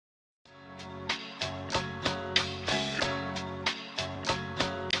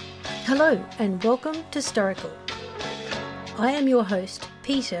Hello and welcome to Storycal. I am your host,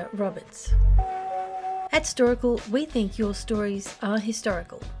 Peter Roberts. At Storycal, we think your stories are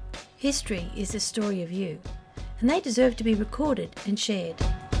historical. History is the story of you, and they deserve to be recorded and shared.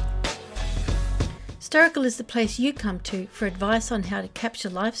 Storycal is the place you come to for advice on how to capture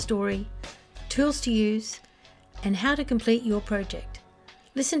life story, tools to use, and how to complete your project.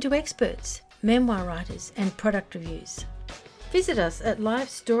 Listen to experts, memoir writers, and product reviews. Visit us at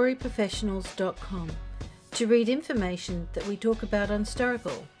lifestoryprofessionals.com to read information that we talk about on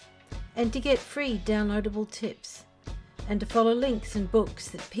Storycal, and to get free downloadable tips, and to follow links and books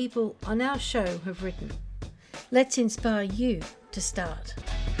that people on our show have written. Let's inspire you to start.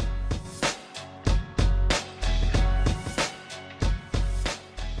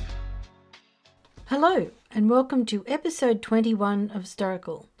 Hello, and welcome to episode 21 of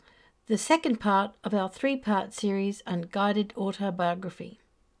Storycal, the second part of our three-part series on Guided Autobiography.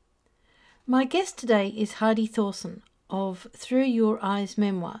 My guest today is Heidi Thorsen of Through Your Eyes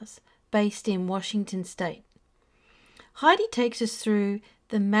Memoirs, based in Washington State. Heidi takes us through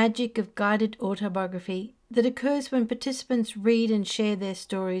the magic of guided autobiography that occurs when participants read and share their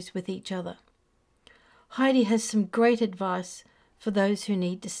stories with each other. Heidi has some great advice for those who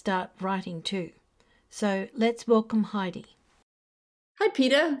need to start writing too. So let's welcome Heidi. Hi,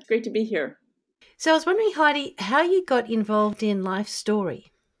 Peter. Great to be here. So I was wondering, Heidi, how you got involved in life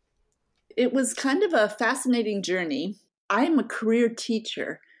story. It was kind of a fascinating journey. I'm a career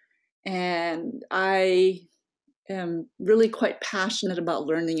teacher, and I am really quite passionate about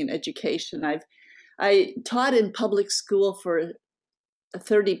learning and education. I taught in public school for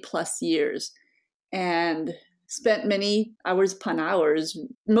 30 plus years and spent many hours upon hours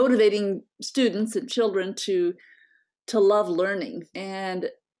motivating students and children to love learning. And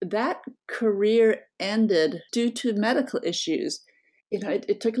that career ended due to medical issues.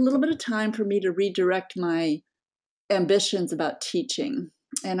 It took a little bit of time for me to redirect my ambitions about teaching.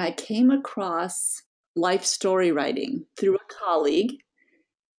 And I came across life story writing through a colleague.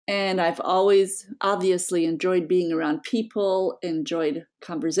 And I've always obviously enjoyed being around people, enjoyed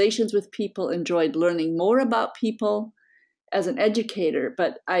conversations with people, enjoyed learning more about people as an educator.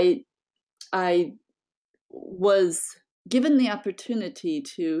 But I was given the opportunity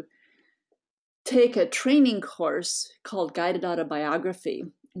to take a training course called Guided Autobiography,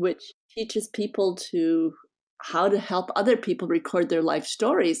 which teaches people how to help other people record their life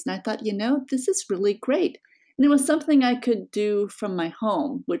stories. And I thought, this is really great. And it was something I could do from my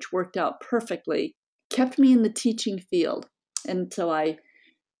home, which worked out perfectly, kept me in the teaching field. And so I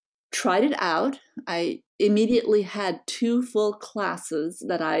tried it out. I immediately had 2 full classes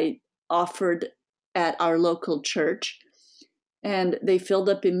that I offered at our local church, and they filled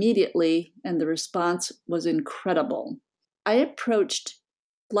up immediately, and the response was incredible. I approached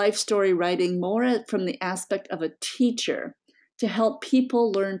life story writing more from the aspect of a teacher to help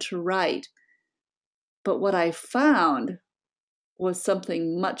people learn to write. But what I found was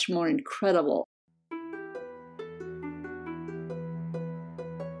something much more incredible.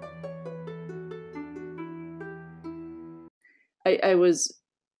 I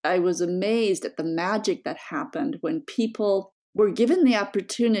was amazed at the magic that happened when people were given the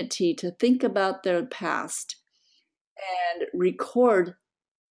opportunity to think about their past and record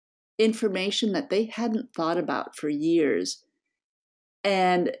information that they hadn't thought about for years.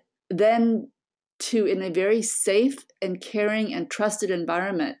 And then in a very safe and caring and trusted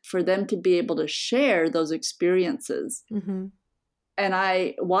environment, for them to be able to share those experiences. Mm-hmm. And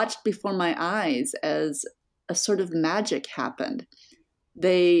I watched before my eyes as a sort of magic happened.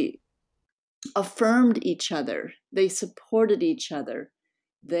 They affirmed each other. They supported each other.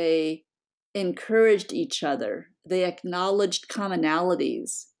 They encouraged each other. They acknowledged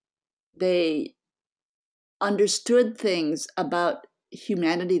commonalities. They understood things about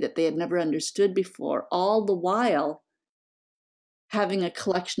humanity that they had never understood before, all the while having a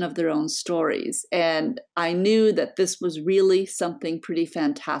collection of their own stories. And I knew that this was really something pretty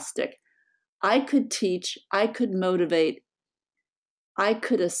fantastic. I could teach, I could motivate, I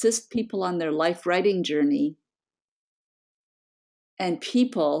could assist people on their life writing journey, and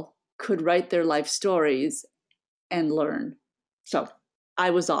people could write their life stories and learn. So I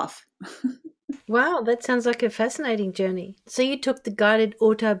was off. Wow, that sounds like a fascinating journey. So you took the Guided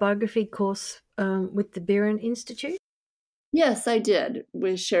Autobiography course with the Biren Institute? Yes, I did,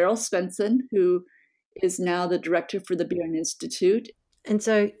 with Cheryl Svensson, who is now the director for the Biren Institute. And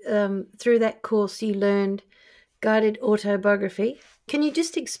so through that course, you learned Guided Autobiography. Can you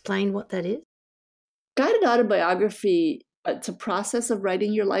just explain what that is? Guided Autobiography, it's a process of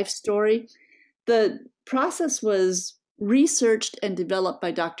writing your life story. The process was researched and developed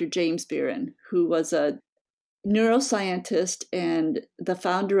by Dr. James Beeren, who was a neuroscientist and the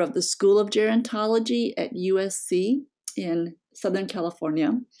founder of the School of Gerontology at USC in Southern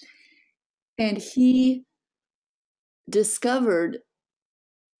California. And he discovered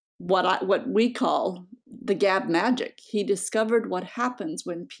what we call the gab magic. He discovered what happens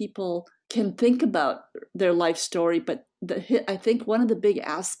when people can think about their life story, but I think one of the big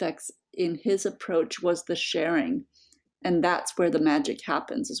aspects in his approach was the sharing. And that's where the magic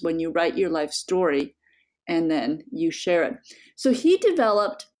happens, is when you write your life story and then you share it. So he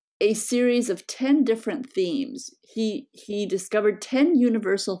developed a series of 10 different themes. He discovered 10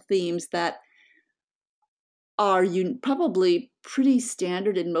 universal themes that are probably pretty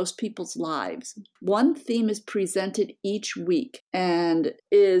standard in most people's lives. One theme is presented each week and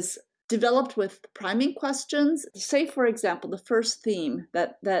is developed with priming questions. Say, for example, the first theme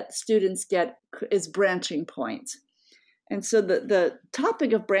that students get is branching points. And so the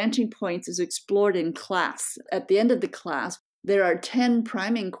topic of branching points is explored in class. At the end of the class, there are 10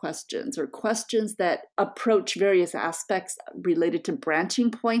 priming questions, or questions that approach various aspects related to branching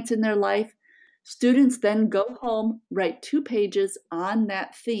points in their life. Students then go home, write 2 pages on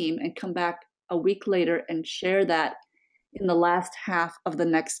that theme, and come back a week later and share that in the last half of the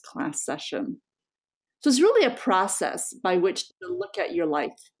next class session. So it's really a process by which to look at your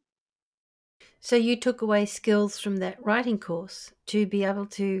life. So you took away skills from that writing course to be able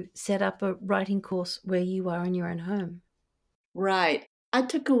to set up a writing course where you are in your own home. Right. I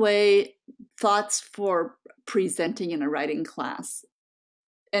took away thoughts for presenting in a writing class.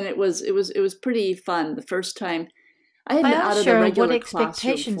 And it was pretty fun the first time. I had been out of the regular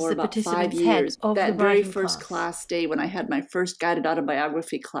classroom for about 5 years. That very first class day when I had my first guided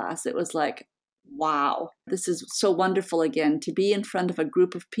autobiography class, it was like, wow, this is so wonderful again to be in front of a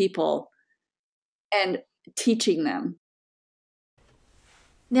group of people and teaching them.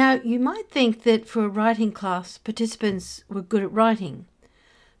 Now, you might think that for a writing class, participants were good at writing.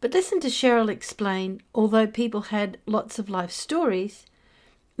 But listen to Cheryl explain, although people had lots of life stories,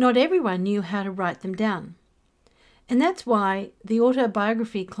 not everyone knew how to write them down. And that's why the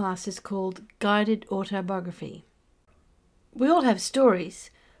autobiography class is called Guided Autobiography. We all have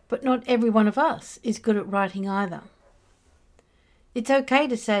stories, but not every one of us is good at writing either. It's okay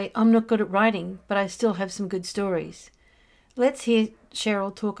to say, I'm not good at writing, but I still have some good stories. Let's hear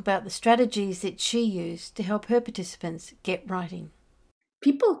Cheryl talk about the strategies that she used to help her participants get writing.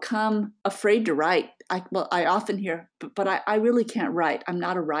 People come afraid to write. I often hear, but I really can't write. I'm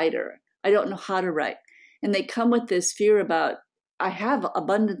not a writer. I don't know how to write. And they come with this fear about, I have an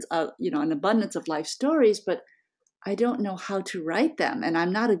abundance of life stories, but I don't know how to write them. And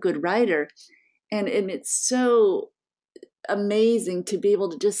I'm not a good writer. And it's so amazing to be able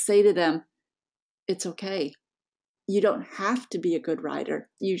to just say to them, it's okay. You don't have to be a good writer.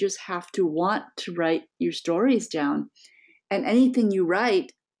 You just have to want to write your stories down. And anything you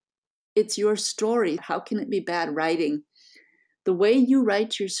write, it's your story. How can it be bad writing? The way you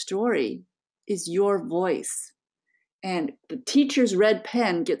write your story is your voice. And the teacher's red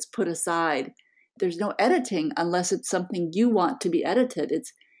pen gets put aside. There's no editing unless it's something you want to be edited.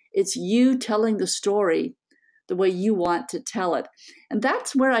 It's you telling the story the way you want to tell it. And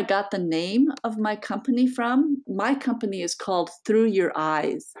that's where I got the name of my company from. My company is called Through Your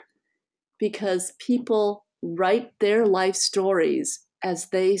Eyes, because people write their life stories as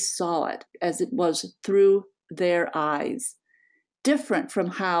they saw it, as it was through their eyes, different from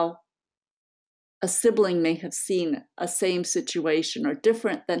how a sibling may have seen a same situation, or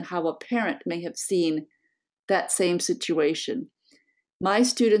different than how a parent may have seen that same situation. My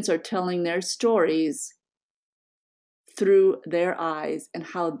students are telling their stories through their eyes and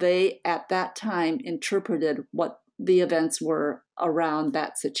how they at that time interpreted what the events were around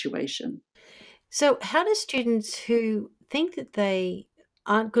that situation. So how do students who think that they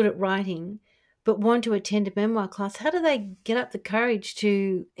aren't good at writing but want to attend a memoir class, how do they get up the courage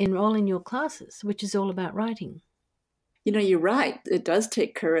to enroll in your classes, which is all about writing? You're right. It does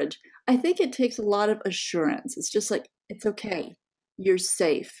take courage. I think it takes a lot of assurance. It's just like, it's okay. You're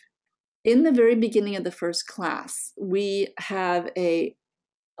safe. In the very beginning of the first class, we have a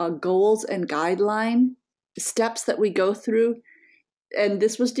goals and guideline steps that we go through. And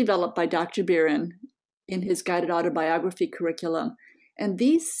this was developed by Dr. Beeren in his guided autobiography curriculum. And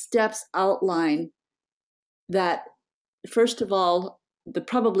these steps outline that, first of all,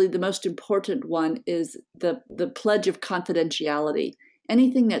 probably the most important one is the pledge of confidentiality.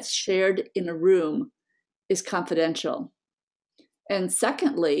 Anything that's shared in a room is confidential. And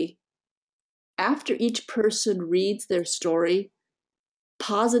secondly, after each person reads their story,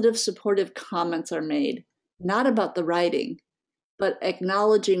 positive, supportive comments are made. not about the writing, but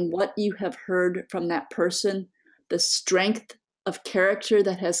acknowledging what you have heard from that person, the strength of character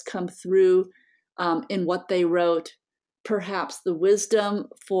that has come through in what they wrote, perhaps the wisdom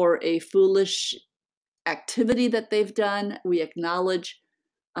for a foolish activity that they've done. We acknowledge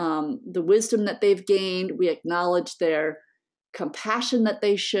the wisdom that they've gained. We acknowledge their compassion that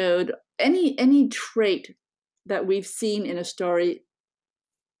they showed. Any trait that we've seen in a story,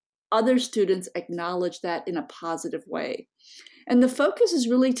 other students acknowledge that in a positive way. And the focus is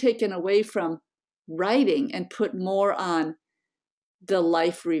really taken away from writing and put more on the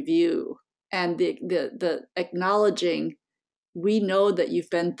life review and the acknowledging, we know that you've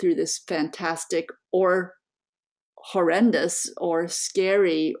been through this fantastic or horrendous or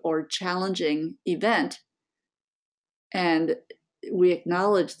scary or challenging event. And we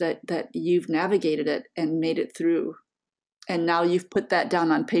acknowledge that you've navigated it and made it through. And now you've put that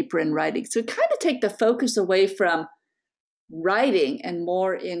down on paper and writing. So kind of take the focus away from writing and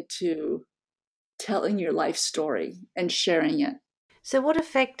more into telling your life story and sharing it. So what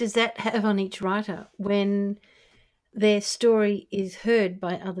effect does that have on each writer when their story is heard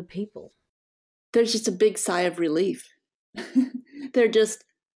by other people? There's just a big sigh of relief. They're just,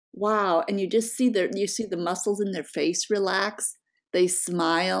 wow. And you just see the muscles in their face relax. They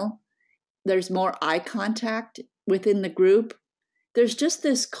smile. There's more eye contact within the group. There's just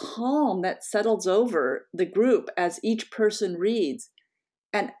this calm that settles over the group as each person reads.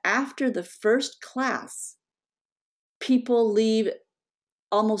 And after the first class, people leave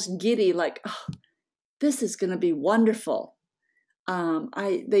almost giddy, like, oh, this is going to be wonderful.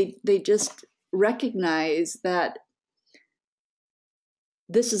 They just recognize that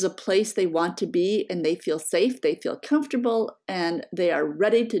this is a place they want to be, and they feel safe, they feel comfortable, and they are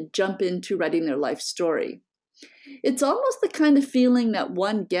ready to jump into writing their life story. It's almost the kind of feeling that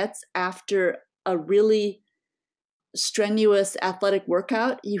one gets after a really strenuous athletic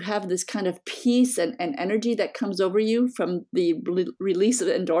workout. You have this kind of peace and energy that comes over you from the release of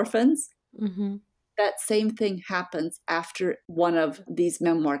endorphins. Mm-hmm. That same thing happens after one of these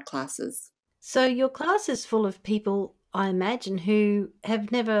memoir classes. So your class is full of people, I imagine, who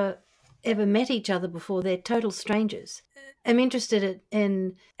have never ever met each other before. They're total strangers. I'm interested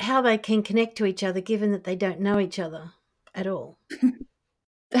in how they can connect to each other given that they don't know each other at all.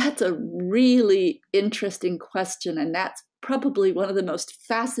 That's a really interesting question, and that's probably one of the most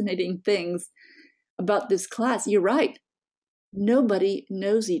fascinating things about this class. You're right. Nobody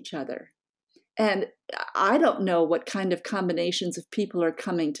knows each other. And I don't know what kind of combinations of people are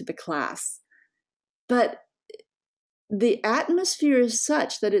coming to the class. But the atmosphere is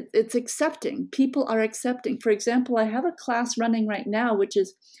such that it's accepting. People are accepting. For example, I have a class running right now, which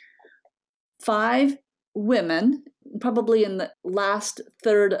is 5 women, probably in the last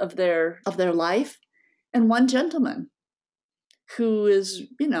third of their life, and 1 gentleman who is,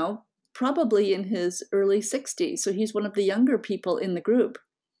 probably in his early 60s. So he's one of the younger people in the group.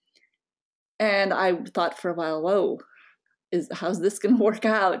 And I thought for a while, whoa, how's this going to work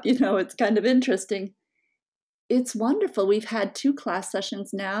out? It's kind of interesting. It's wonderful. We've had 2 class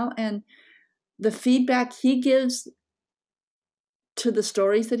sessions now, and the feedback he gives to the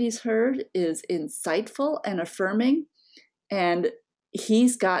stories that he's heard is insightful and affirming. And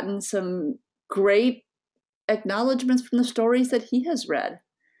he's gotten some great acknowledgments from the stories that he has read.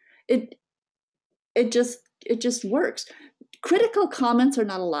 It just works. Critical comments are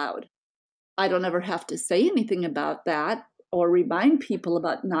not allowed. I don't ever have to say anything about that or remind people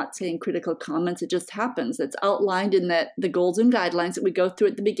about not saying critical comments. It just happens. It's outlined in the goals and guidelines that we go through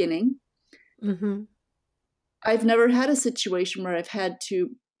at the beginning. Mm-hmm. I've never had a situation where I've had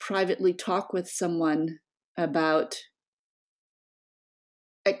to privately talk with someone about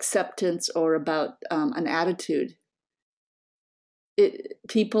acceptance or about an attitude.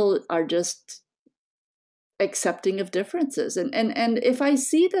 People are just accepting of differences. And if I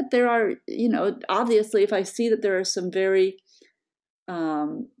see that there are, obviously, if I see that there are some very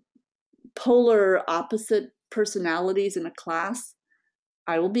polar opposite personalities in a class,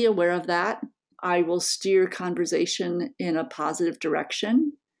 I will be aware of that. I will steer conversation in a positive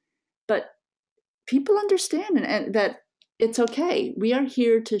direction. But people understand and that it's okay. We are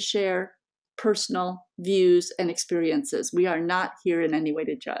here to share personal views and experiences. We are not here in any way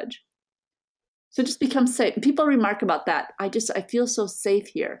to judge. So just become safe. People remark about that. I feel so safe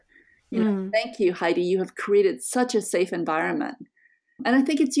here. Thank you, Heidi. You have created such a safe environment. And I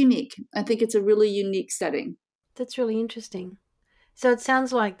think it's unique. I think it's a really unique setting. That's really interesting. So it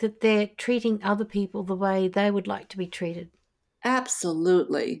sounds like that they're treating other people the way they would like to be treated.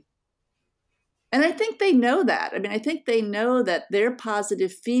 Absolutely. And I think they know that. I think they know that their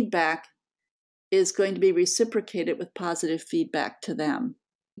positive feedback is going to be reciprocated with positive feedback to them.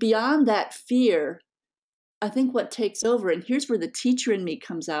 Beyond that fear, I think what takes over, and here's where the teacher in me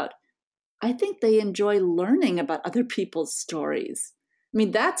comes out, I think they enjoy learning about other people's stories. I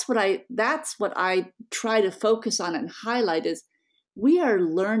mean, that's what I try to focus on and highlight is we are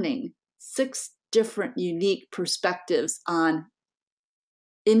learning 6 different unique perspectives on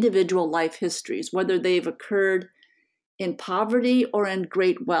individual life histories, whether they've occurred in poverty or in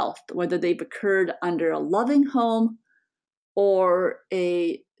great wealth, whether they've occurred under a loving home or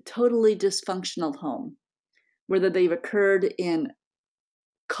a totally dysfunctional home, whether they've occurred in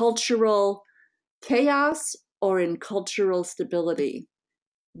cultural chaos or in cultural stability.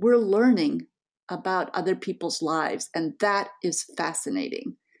 We're learning about other people's lives, and that is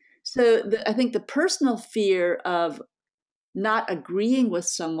fascinating. So I think the personal fear of not agreeing with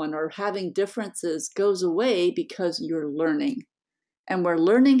someone or having differences goes away because you're learning. And where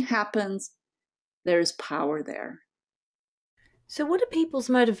learning happens, there's power there. So, what are people's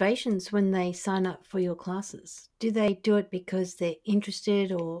motivations when they sign up for your classes? Do they do it because they're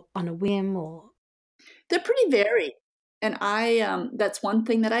interested or on a whim, or? They're pretty varied. And that's one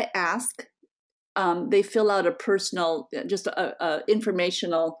thing that I ask. They fill out a personal, just a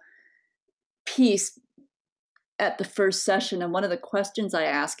informational piece at the first session. And one of the questions I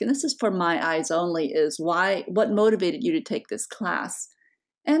ask, and this is for my eyes only, is what motivated you to take this class?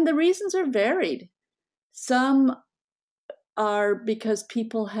 And the reasons are varied. Some are because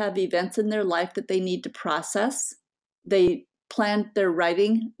people have events in their life that they need to process. They plan their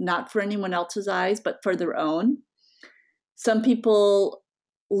writing not for anyone else's eyes, but for their own. Some people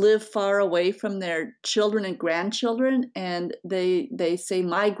live far away from their children and grandchildren, and they say,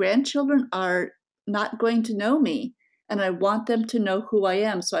 my grandchildren are not going to know me, and I want them to know who I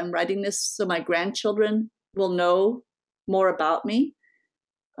am. So I'm writing this so my grandchildren will know more about me.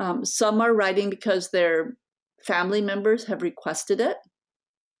 Some are writing because their family members have requested it.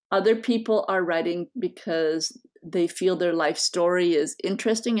 Other people are writing because they feel their life story is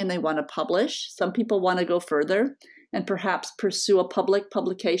interesting and they want to publish. Some people want to go further and perhaps pursue a public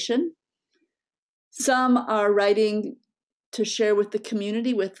publication. Some are writing to share with the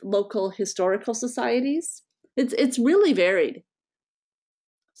community, with local historical societies. It's really varied.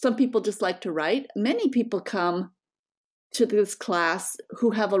 Some people just like to write. Many people come to this class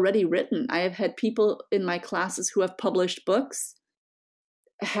who have already written. I have had people in my classes who have published books,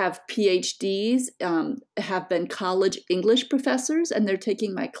 have PhDs, have been college English professors, and they're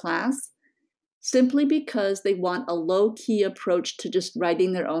taking my class simply because they want a low-key approach to just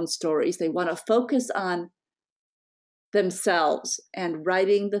writing their own stories. They want to focus on themselves and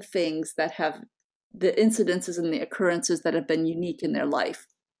writing the things that have the incidences and the occurrences that have been unique in their life.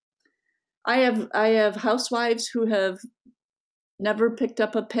 I have housewives who have never picked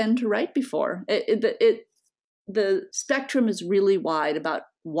up a pen to write before. The spectrum is really wide about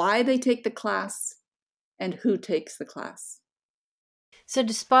why they take the class and who takes the class. So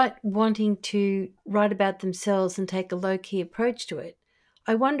despite wanting to write about themselves and take a low-key approach to it,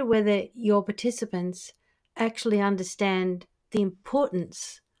 I wonder whether your participants actually understand the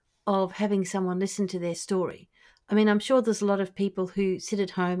importance of having someone listen to their story. I mean, I'm sure there's a lot of people who sit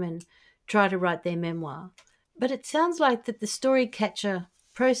at home and try to write their memoir, but it sounds like that the story catcher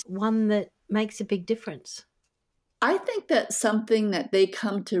process is one that makes a big difference. I think that's something that they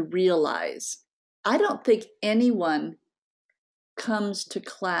come to realize. I don't think anyone comes to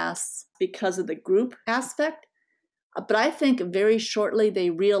class because of the group aspect, but I think very shortly they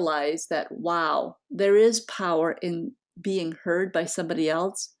realize that, wow, there is power in being heard by somebody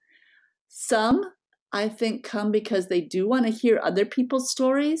else. Some, I think, come because they do want to hear other people's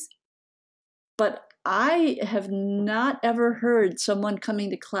stories, but I have not ever heard someone coming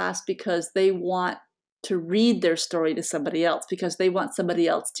to class because they want to read their story to somebody else, because they want somebody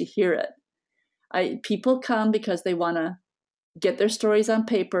else to hear it. People come because they want to get their stories on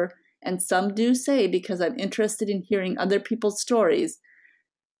paper, and some do say because I'm interested in hearing other people's stories.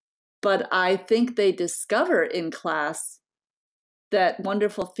 But I think they discover in class that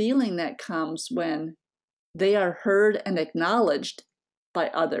wonderful feeling that comes when they are heard and acknowledged by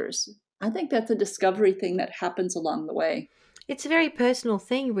others. I think that's a discovery thing that happens along the way. It's a very personal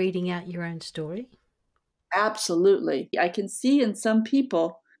thing, reading out your own story. Absolutely. I can see in some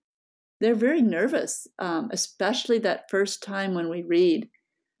people, they're very nervous, especially that first time when we read.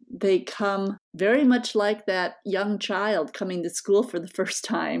 They come very much like that young child coming to school for the first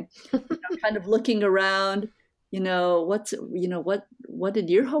time, kind of looking around, what did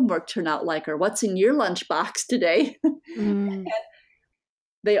your homework turn out like, or what's in your lunchbox today? Mm.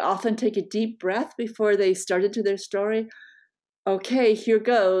 They often take a deep breath before they start into their story. Okay, here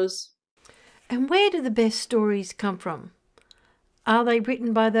goes. And where do the best stories come from? Are they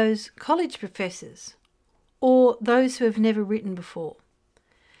written by those college professors or those who have never written before?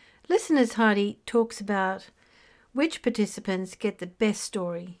 Listen as Heidi talks about which participants get the best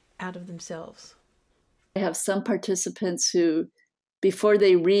story out of themselves. I have some participants who, before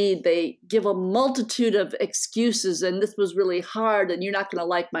they read, they give a multitude of excuses, and this was really hard, and you're not going to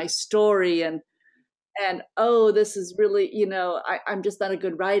like my story, and oh, this is really, I'm just not a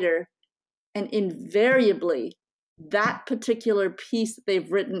good writer. And invariably, that particular piece that they've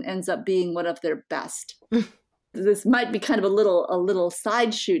written ends up being one of their best. This might be kind of a little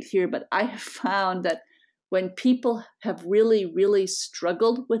side shoot here, but I have found that when people have really, really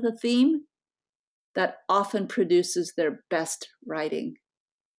struggled with a theme, that often produces their best writing.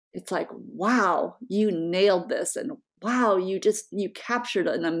 It's like, wow, you nailed this, and wow, you captured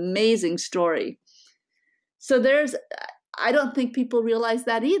an amazing story. So I don't think people realize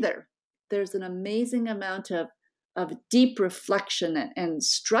that either. There's an amazing amount of deep reflection and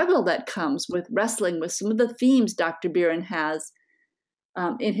struggle that comes with wrestling with some of the themes Dr. Buren has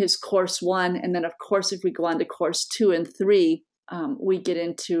in his course 1. And then, of course, if we go on to course 2 and 3, we get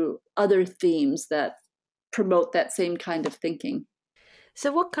into other themes that promote that same kind of thinking.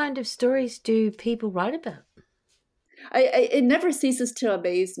 So what kind of stories do people write about? It never ceases to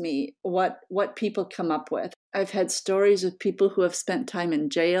amaze me what people come up with. I've had stories of people who have spent time in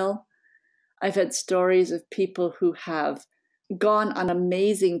jail. I've had stories of people who have gone on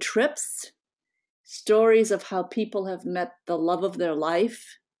amazing trips, stories of how people have met the love of their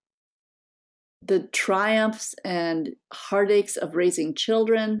life, the triumphs and heartaches of raising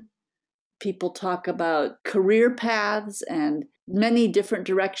children. People talk about career paths and many different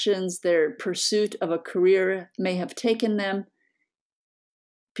directions their pursuit of a career may have taken them.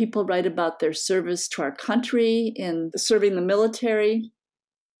 People write about their service to our country in serving the military.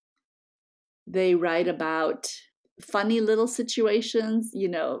 They write about funny little situations,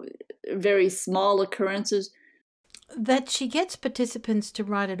 very small occurrences. That she gets participants to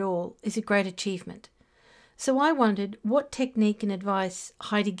write it all is a great achievement. So I wondered what technique and advice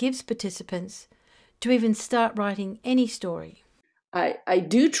Heidi gives participants to even start writing any story. I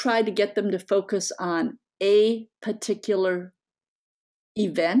do try to get them to focus on a particular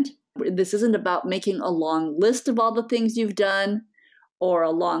event. This isn't about making a long list of all the things you've done or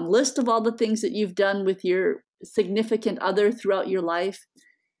a long list of all the things that you've done with your significant other throughout your life.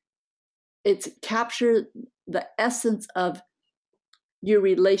 It's capture the essence of your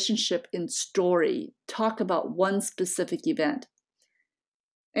relationship in story. Talk about one specific event.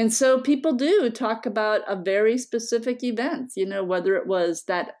 And so people do talk about a very specific event, whether it was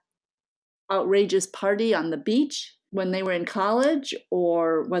that outrageous party on the beach when they were in college,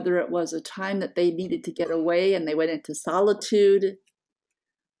 or whether it was a time that they needed to get away and they went into solitude,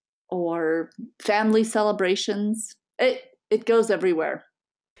 or family celebrations. It goes everywhere.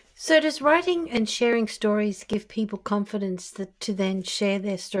 So does writing and sharing stories give people confidence to then share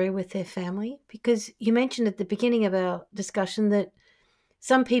their story with their family? Because you mentioned at the beginning of our discussion that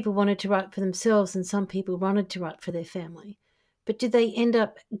some people wanted to write for themselves and some people wanted to write for their family. But did they end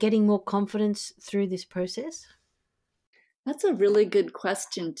up getting more confidence through this process? That's a really good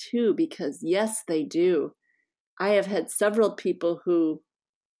question too, because yes, they do. I have had several people who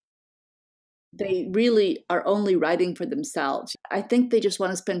they really are only writing for themselves. I think they just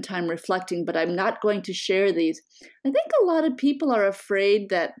want to spend time reflecting, but I'm not going to share these. I think a lot of people are afraid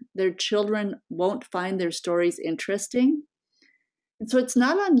that their children won't find their stories interesting. And so it's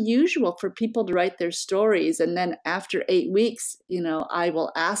not unusual for people to write their stories. And then after 8 weeks, I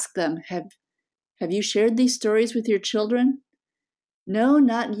will ask them, have you shared these stories with your children? No,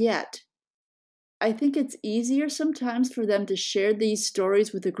 not yet. I think it's easier sometimes for them to share these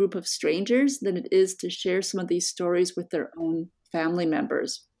stories with a group of strangers than it is to share some of these stories with their own family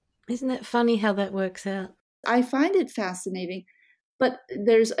members. Isn't it funny how that works out? I find it fascinating. But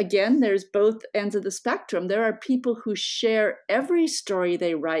there's both ends of the spectrum. There are people who share every story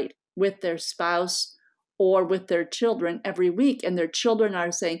they write with their spouse or with their children every week. And their children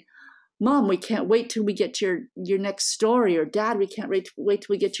are saying, Mom, we can't wait till we get your next story, or Dad, we can't wait till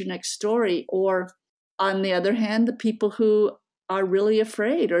we get your next story. Or on the other hand, the people who are really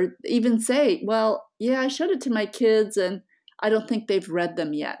afraid or even say, well, yeah, I showed it to my kids and I don't think they've read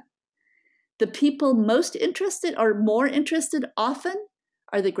them yet. The people most interested or more interested often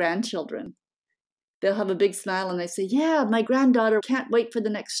are the grandchildren. They'll have a big smile and they say, yeah, my granddaughter can't wait for the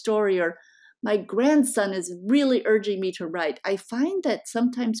next story, or my grandson is really urging me to write. I find that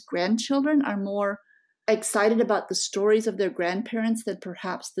sometimes grandchildren are more excited about the stories of their grandparents than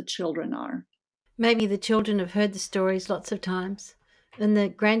perhaps the children are. Maybe the children have heard the stories lots of times and the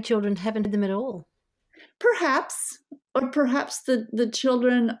grandchildren haven't had them at all. Perhaps, or perhaps the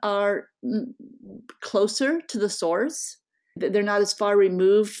children are closer to the source. They're not as far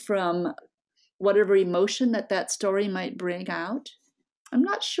removed from whatever emotion that story might bring out. I'm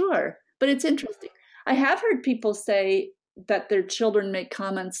not sure, but it's interesting. I have heard people say that their children make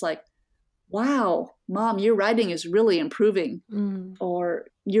comments like, wow, Mom, your writing is really improving, or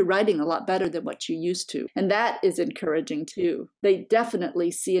you're writing a lot better than what you used to. And that is encouraging too. They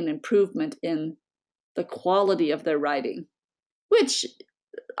definitely see an improvement in the quality of their writing, which,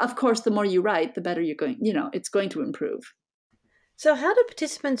 of course, the more you write, the better you're going, it's going to improve. So how do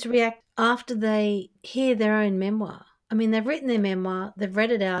participants react after they hear their own memoir? I mean, they've written their memoir, they've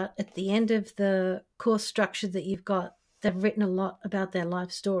read it out at the end of the course structure that you've got. They've written a lot about their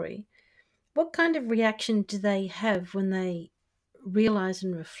life story. What kind of reaction do they have when they realize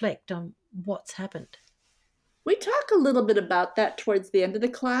and reflect on what's happened? We talk a little bit about that towards the end of the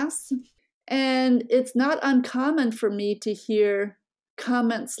class. And it's not uncommon for me to hear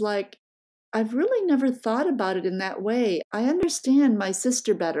comments like, I've really never thought about it in that way. I understand my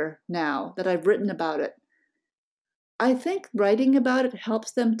sister better now that I've written about it. I think writing about it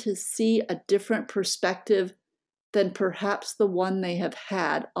helps them to see a different perspective than perhaps the one they have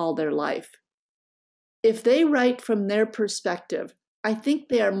had all their life. If they write from their perspective, I think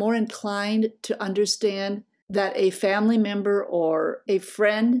they are more inclined to understand that a family member or a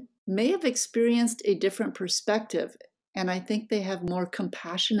friend may have experienced a different perspective. And I think they have more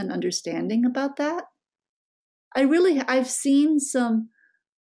compassion and understanding about that. I've seen some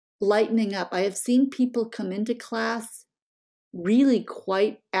lightening up. I have seen people come into class really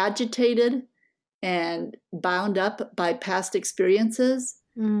quite agitated and bound up by past experiences.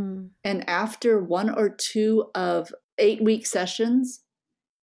 And after one or two of 8-week sessions,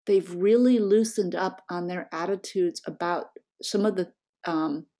 they've really loosened up on their attitudes about some of the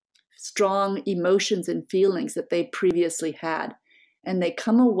strong emotions and feelings that they previously had. And they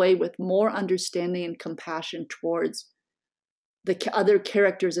come away with more understanding and compassion towards the other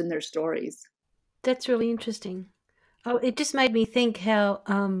characters in their stories. That's really interesting. Oh, it just made me think how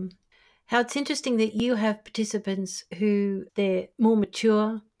it's interesting that you have participants who they're more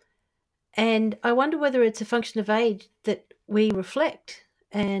mature, and I wonder whether it's a function of age that we reflect,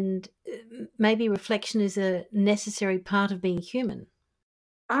 and maybe reflection is a necessary part of being human.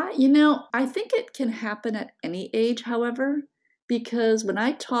 I think it can happen at any age, however, because when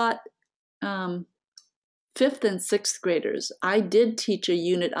I taught 5th and 6th graders, I did teach a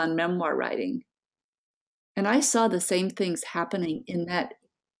unit on memoir writing. And I saw the same things happening in that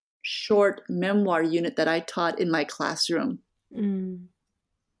short memoir unit that I taught in my classroom.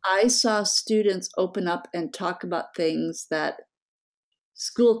 I saw students open up and talk about things that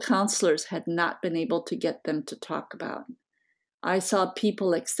school counselors had not been able to get them to talk about. I saw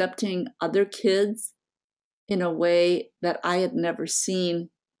people accepting other kids in a way that I had never seen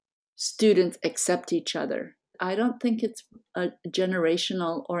students accept each other. I don't think it's a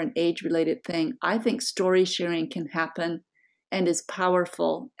generational or an age-related thing. I think story sharing can happen and is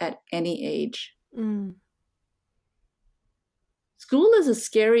powerful at any age. School is a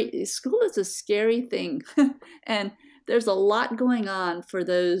scary thing. And there's a lot going on for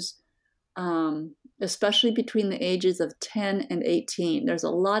those, especially between the ages of 10 and 18. There's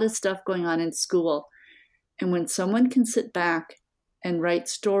a lot of stuff going on in school. And when someone can sit back and write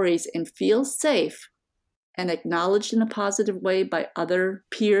stories and feel safe and acknowledged in a positive way by other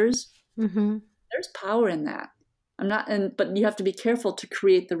peers, there's power in that. But you have to be careful to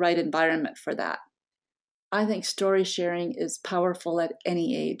create the right environment for that. I think story sharing is powerful at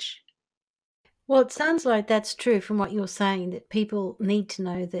any age. Well, it sounds like that's true from what you're saying, that people need to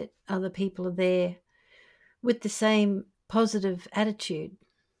know that other people are there with the same positive attitude.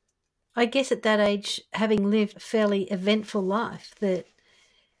 I guess at that age, having lived a fairly eventful life, that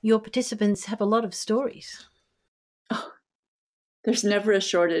your participants have a lot of stories. Oh, there's never a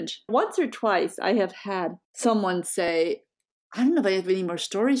shortage. Once or twice, I have had someone say, I don't know if I have any more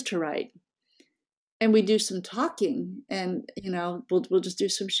stories to write. And we do some talking, and we'll just do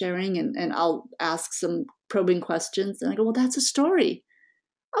some sharing, and I'll ask some probing questions, and I go, well, that's a story.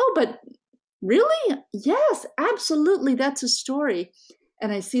 Oh, but really? Yes, absolutely, that's a story.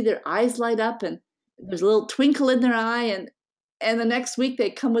 And I see their eyes light up, and there's a little twinkle in their eye, and the next week they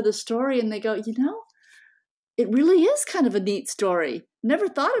come with a story, and they go, it really is kind of a neat story. Never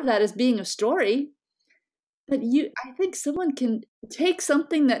thought of that as being a story. But I think someone can take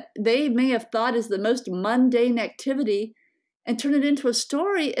something that they may have thought is the most mundane activity and turn it into a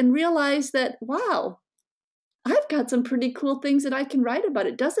story and realize that, wow, I've got some pretty cool things that I can write about.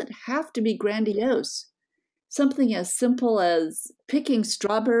 It doesn't have to be grandiose. something as simple as picking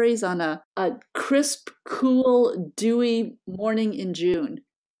strawberries on a crisp, cool, dewy morning in June.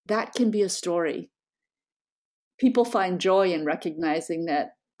 That can be a story. People find joy in recognizing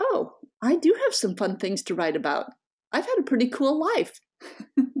that, oh, I do have some fun things to write about. I've had a pretty cool life.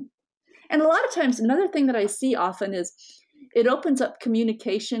 And a lot of times, another thing that I see often is it opens up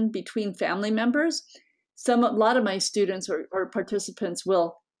communication between family members. A lot of my students or participants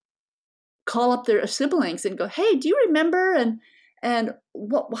will call up their siblings and go, "Hey, do you remember?" And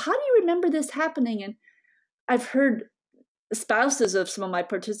how do you remember this happening? And I've heard spouses of some of my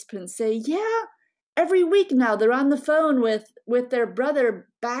participants say, "Yeah, every week now they're on the phone with their brother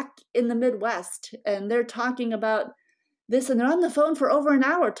back in the Midwest, and they're talking about this, and they're on the phone for over an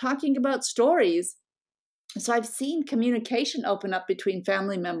hour talking about stories." So I've seen communication open up between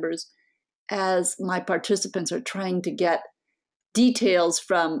family members as my participants are trying to get details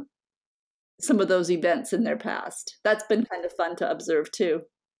from some of those events in their past. That's been kind of fun to observe too.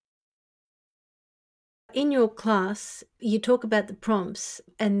 In your class, you talk about the prompts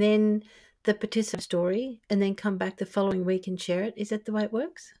and then the participant story and then come back the following week and share it. Is that the way it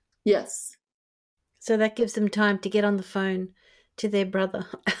works? Yes. So that gives them time to get on the phone to their brother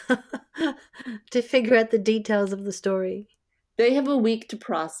to figure out the details of the story. They have a week to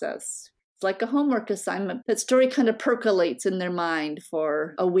process. It's like a homework assignment. That story kind of percolates in their mind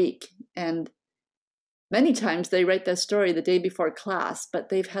for a week. And many times they write that story the day before class, but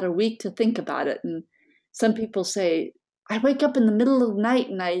they've had a week to think about it. And some people say, I wake up in the middle of the night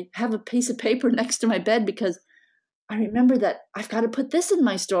and I have a piece of paper next to my bed because I remember that I've got to put this in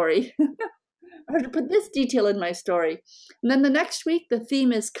my story. I have to put this detail in my story. And then the next week, the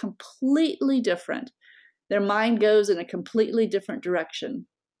theme is completely different. Their mind goes in a completely different direction.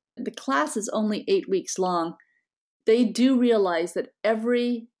 The class is only 8 weeks long. They do realize that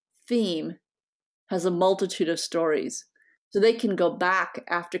every theme has a multitude of stories. So they can go back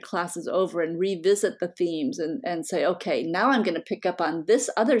after class is over and revisit the themes and say, okay, now I'm going to pick up on this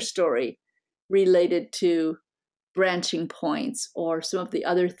other story related to branching points or some of the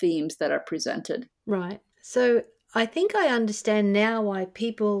other themes that are presented. Right. So I think I understand now why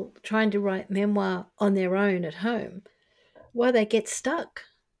people trying to write memoir on their own at home, why they get stuck.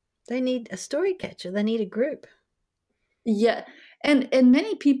 They need a story catcher. They need a group. Yeah. And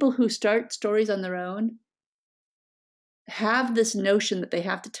many people who start stories on their own have this notion that they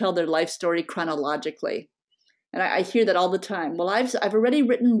have to tell their life story chronologically. And I hear that all the time. Well, I've already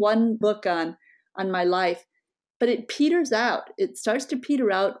written one book on my life, but it peters out. It starts to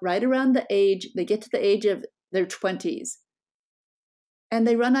peter out right around the age, they get to the age of their 20s. And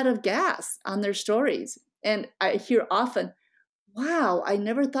they run out of gas on their stories. And I hear often, wow, I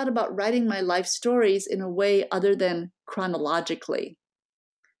never thought about writing my life stories in a way other than chronologically.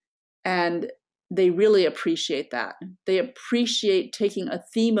 And they really appreciate that. They appreciate taking a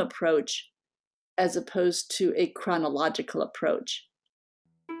theme approach as opposed to a chronological approach.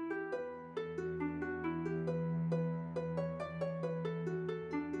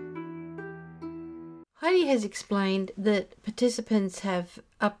 Heidi has explained that participants have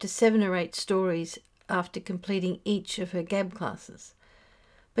up to 7 or 8 stories after completing each of her GAB classes.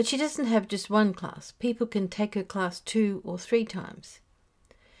 But she doesn't have just one class. People can take her class 2 or 3 times.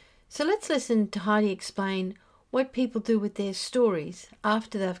 So let's listen to Heidi explain what people do with their stories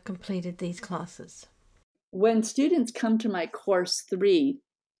after they've completed these classes. When students come to my course 3,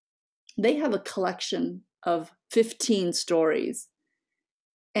 they have a collection of 15 stories.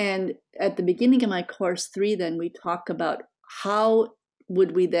 And at the beginning of my course 3, then we talk about how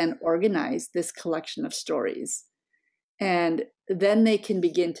would we then organize this collection of stories. And then they can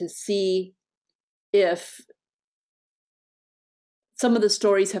begin to see if some of the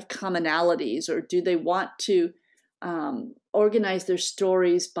stories have commonalities, or do they want to organize their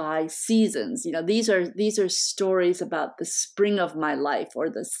stories by seasons. You know, these are stories about the spring of my life or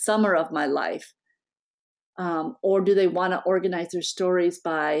the summer of my life. Or do they want to organize their stories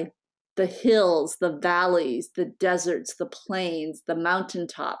by the hills, the valleys, the deserts, the plains, the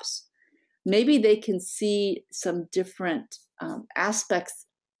mountaintops? Maybe they can see some different aspects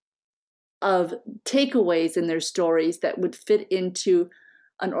of takeaways in their stories that would fit into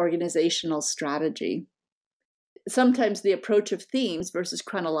an organizational strategy. Sometimes the approach of themes versus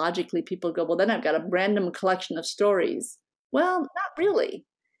chronologically, people go, well, then I've got a random collection of stories. Well, not really.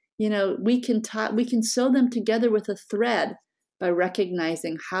 You know, we can sew them together with a thread by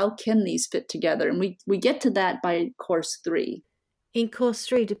recognizing how can these fit together. And we get to that by course 3. In course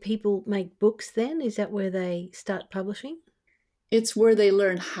 3, do people make books then? Is that where they start publishing? It's where they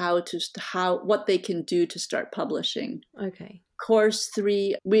learn what they can do to start publishing. Okay. Course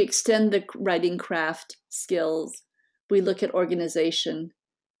 3, we extend the writing craft skills. We look at organization.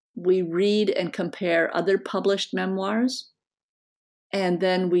 We read and compare other published memoirs. And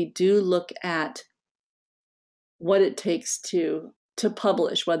then we do look at what it takes to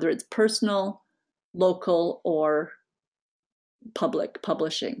publish, whether it's personal, local, or public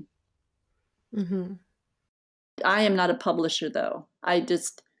publishing. Mm-hmm. I am not a publisher, though. I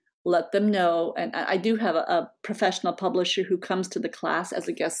just let them know. And I do have a professional publisher who comes to the class as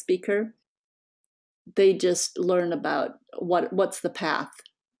a guest speaker. They just learn about what's the path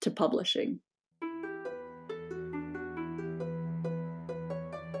to publishing.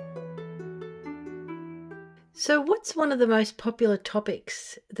 So, what's one of the most popular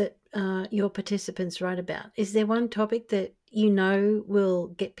topics that your participants write about? Is there one topic that you know will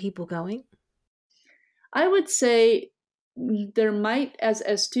get people going? I would say there might, as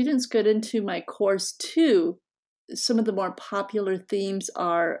students get into my course too, some of the more popular themes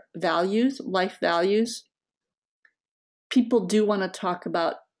are values, life values. People do want to talk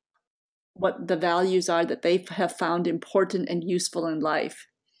about what the values are that they have found important and useful in life.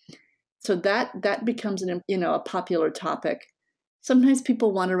 So that becomes a popular topic. Sometimes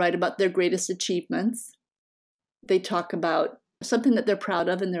people want to write about their greatest achievements. They talk about something that they're proud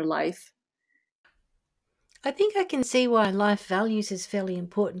of in their life. I think I can see why life values is fairly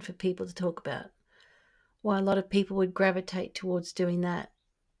important for people to talk about. Why a lot of people would gravitate towards doing that.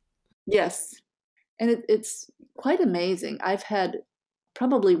 Yes. And it's quite amazing. I've had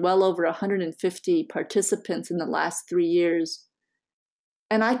probably well over 150 participants in the last 3 years.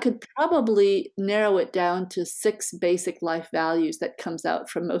 And I could probably narrow it down to 6 basic life values that comes out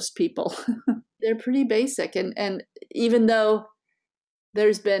from most people. They're pretty basic. And even though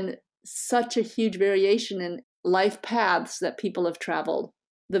there's been such a huge variation in life paths that people have traveled,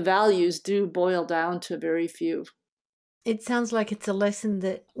 the values do boil down to very few. It sounds like it's a lesson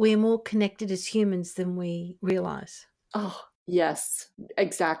that we're more connected as humans than we realize. Oh, yes,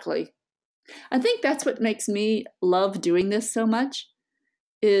 exactly. I think that's what makes me love doing this so much,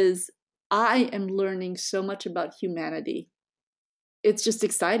 is I am learning so much about humanity. It's just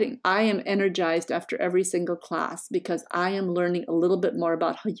exciting. I am energized after every single class because I am learning a little bit more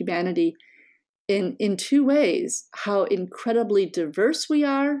about humanity in 2 ways: how incredibly diverse we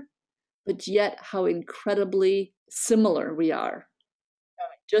are, but yet how incredibly similar we are.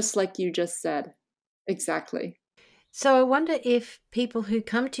 Just like you just said. Exactly. So I wonder if people who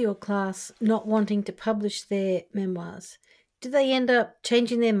come to your class not wanting to publish their memoirs, do they end up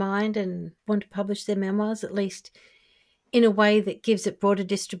changing their mind and want to publish their memoirs, at least in a way that gives it broader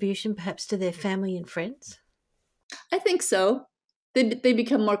distribution, perhaps to their family and friends? I think so. They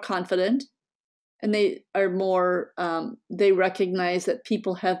become more confident, and they are more, they recognize that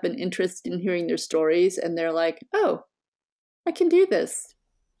people have been interested in hearing their stories, and they're like, oh, I can do this.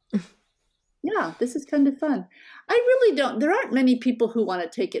 Yeah, this is kind of fun. I really don't, there aren't many people who want to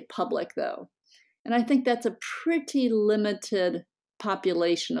take it public, though. And I think that's a pretty limited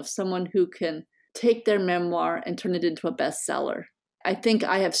population of someone who can take their memoir and turn it into a bestseller. I think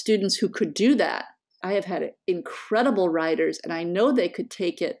I have students who could do that. I have had incredible writers, and I know they could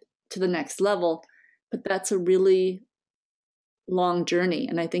take it to the next level, but that's a really long journey.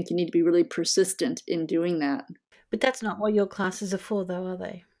 And I think you need to be really persistent in doing that. But that's not what your classes are for, though, are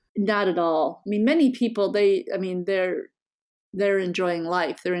they? Not at all. I mean, many people, they're enjoying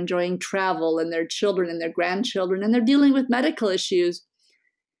life. They're enjoying travel and their children and their grandchildren, and they're dealing with medical issues.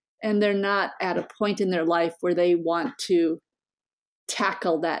 And they're not at a point in their life where they want to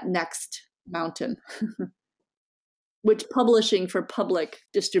tackle that next mountain, which publishing for public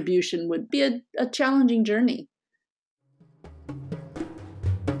distribution would be a challenging journey.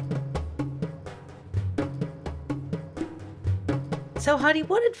 So, Heidi,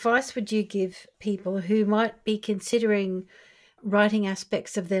 what advice would you give people who might be considering writing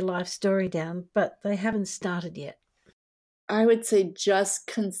aspects of their life story down, but they haven't started yet? I would say just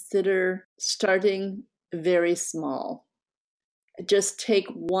consider starting very small. Just take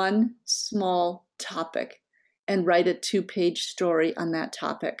one small topic and write a 2-page story on that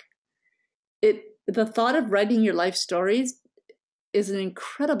topic. The thought of writing your life stories is an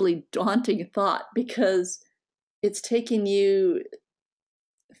incredibly daunting thought because it's taken you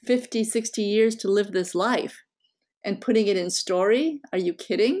 50, 60 years to live this life, and putting it in story, are you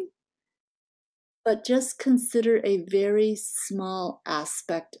kidding? But just consider a very small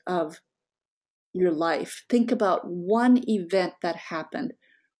aspect of your life. Think about one event that happened,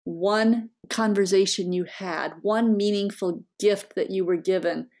 one conversation you had, one meaningful gift that you were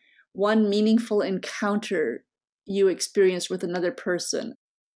given, one meaningful encounter you experienced with another person,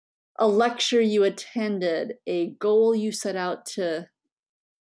 a lecture you attended, a goal you set out to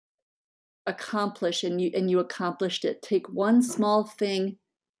accomplish and you accomplished it. Take one small thing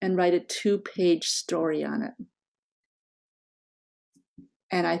and write a 2-page story on it.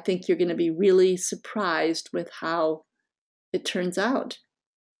 And I think you're going to be really surprised with how it turns out.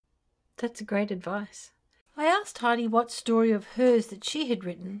 That's great advice. I asked Heidi what story of hers that she had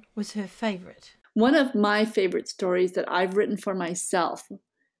written was her favorite. One of my favorite stories that I've written for myself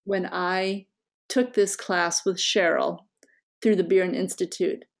when I took this class with Cheryl through the Beeren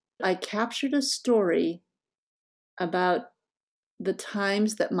Institute, I captured a story about the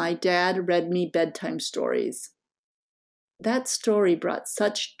times that my dad read me bedtime stories. That story brought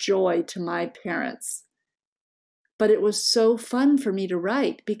such joy to my parents. But it was so fun for me to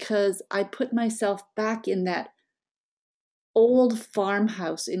write because I put myself back in that old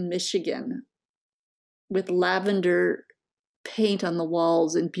farmhouse in Michigan with lavender paint on the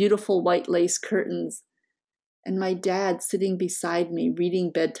walls and beautiful white lace curtains, and my dad sitting beside me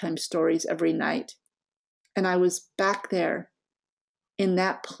reading bedtime stories every night. And I was back there in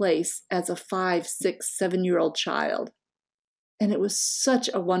that place as a 5, 6, 7-year-old child. And it was such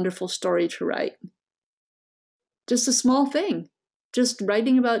a wonderful story to write. Just a small thing, just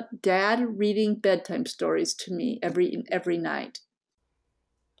writing about dad reading bedtime stories to me every night.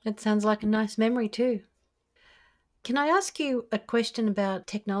 That sounds like a nice memory too. Can I ask you a question about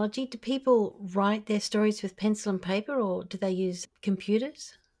technology? Do people write their stories with pencil and paper, or do they use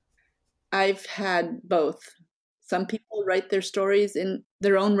computers? I've had both. Some people write their stories in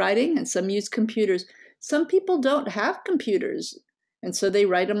their own writing and some use computers. Some people don't have computers, and so they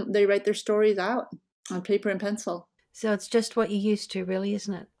write their stories out on paper and pencil. So it's just what you're used to, really,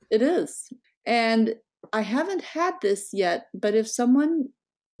 isn't it? It is. And I haven't had this yet, but if someone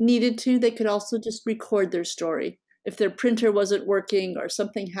needed to, they could also just record their story. If their printer wasn't working or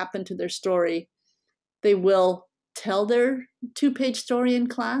something happened to their story, they will tell their 2-page story in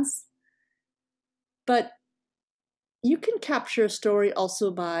class. But you can capture a story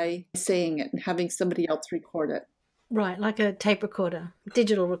also by saying it and having somebody else record it. Right, like a tape recorder,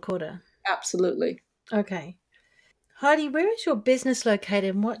 digital recorder. Absolutely. Okay. Heidi, where is your business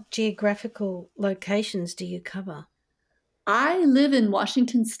located and what geographical locations do you cover? I live in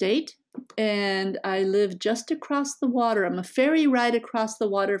Washington State, and I live just across the water. I'm a ferry ride across the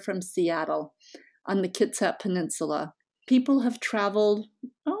water from Seattle on the Kitsap Peninsula. People have traveled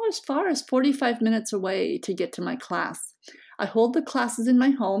as far as 45 minutes away to get to my class. I hold the classes in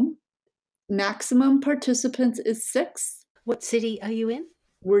my home. Maximum participants is 6. What city are you in?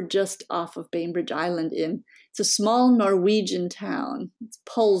 We're just off of Bainbridge Island. It's a small Norwegian town. It's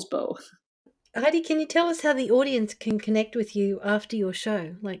Polsbo. Heidi, can you tell us how the audience can connect with you after your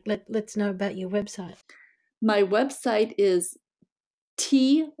show? Like, let's know about your website. My website is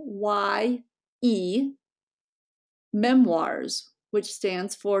TYE Memoirs, which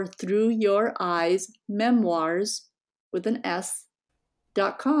stands for Through Your Eyes Memoirs with an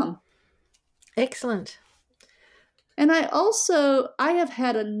S.com. Excellent. And I have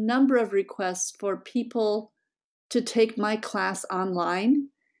had a number of requests for people to take my class online.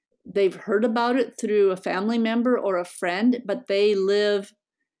 They've heard about it through a family member or a friend, but they live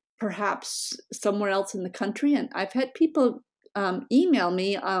perhaps somewhere else in the country. And I've had people email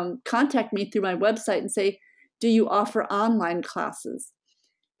me, contact me through my website and say, do you offer online classes?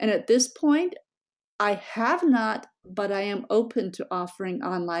 And at this point, I have not, but I am open to offering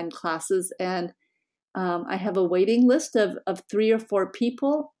online classes. And I have a waiting list of 3 or 4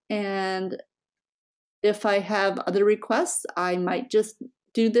 people. And if I have other requests, I might just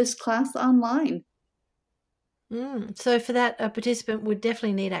do this class online. So for that, a participant would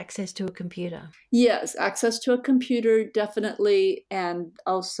definitely need access to a computer. Yes, access to a computer, definitely. And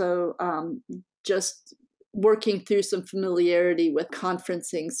also just working through some familiarity with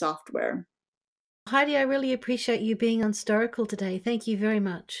conferencing software. Heidi, I really appreciate you being on Storycal today. Thank you very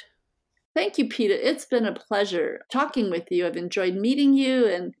much. Thank you, Peter. It's been a pleasure talking with you. I've enjoyed meeting you,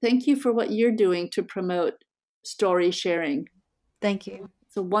 and thank you for what you're doing to promote story sharing. Thank you.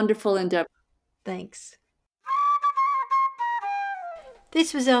 It's a wonderful endeavor. Thanks.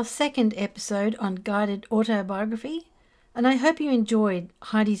 This was our second episode on Guided Autobiography, and I hope you enjoyed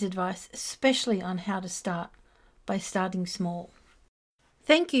Heidi's advice, especially on how to start by starting small.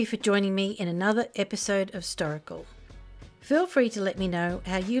 Thank you for joining me in another episode of Storycal. Feel free to let me know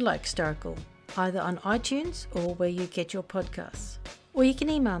how you like Storycal, either on iTunes or where you get your podcasts. Or you can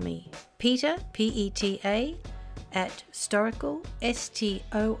email me, Peter, P-E-T-A, at storycal,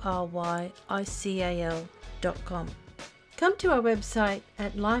 STORYICAL.com. Come to our website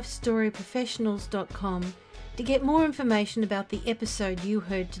at lifestoryprofessionals.com, to get more information about the episode you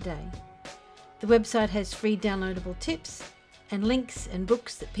heard today. The website has free downloadable tips and links and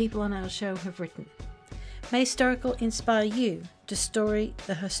books that people on our show have written. May Historical inspire you to story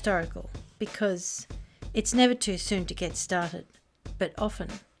the historical, because it's never too soon to get started, but often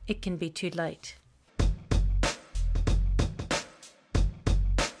it can be too late.